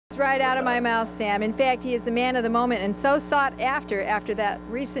right out of my mouth, Sam. In fact, he is the man of the moment and so sought after that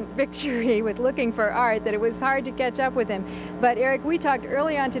recent victory with Looking for Art that it was hard to catch up with him. But Eric, we talked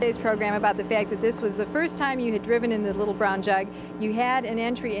early on today's program about the fact that this was the first time you had driven in the Little Brown Jug. You had an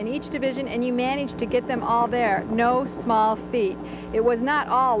entry in each division and you managed to get them all there. No small feat. It was not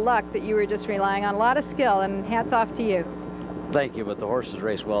all luck that you were just relying on, a lot of skill, and hats off to you. Thank you, but the horses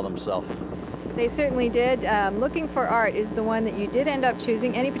race well themselves. They certainly did. Looking for Art is the one that you did end up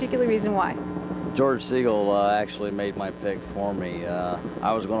choosing. Any particular reason why? George Siegel actually made my pick for me.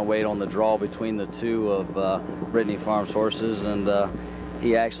 I was going to wait on the draw between the two of Brittany Farms horses, and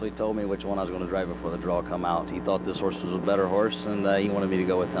he actually told me which one I was going to drive before the draw come out. He thought this horse was a better horse, and he wanted me to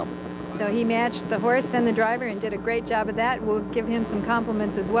go with him. So he matched the horse and the driver and did a great job of that. We'll give him some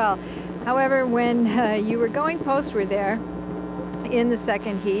compliments as well. However, when you were going postward there in the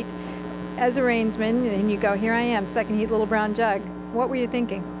second heat, as a reinsman, and you go, here I am, second heat Little Brown Jug. What were you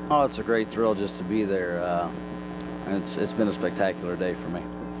thinking? Oh, it's a great thrill just to be there. It's been a spectacular day for me.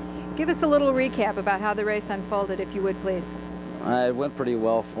 Give us a little recap about how the race unfolded, if you would, please. It went pretty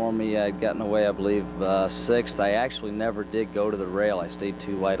well for me. I'd gotten away, I believe, sixth. I actually never did go to the rail. I stayed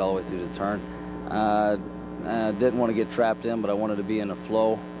too wide all the way through the turn. Didn't want to get trapped in, but I wanted to be in a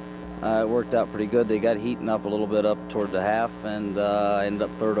flow. It worked out pretty good. They got heating up a little bit up toward the half, and I ended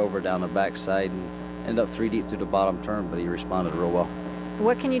up third over down the backside and ended up 3 deep through the bottom turn, but he responded real well.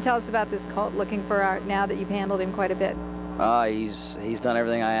 What can you tell us about this colt Looking for Art now that you've handled him quite a bit? He's done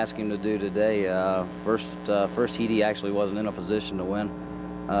everything I asked him to do today. First heat he actually wasn't in a position to win.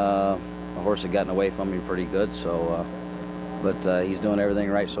 The horse had gotten away from me pretty good, so but he's doing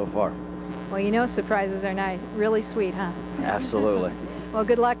everything right so far. Well, you know, surprises are nice, really sweet, huh? Absolutely. Well,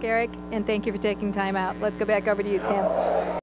 good luck, Eric, and thank you for taking time out. Let's go back over to you, Sam.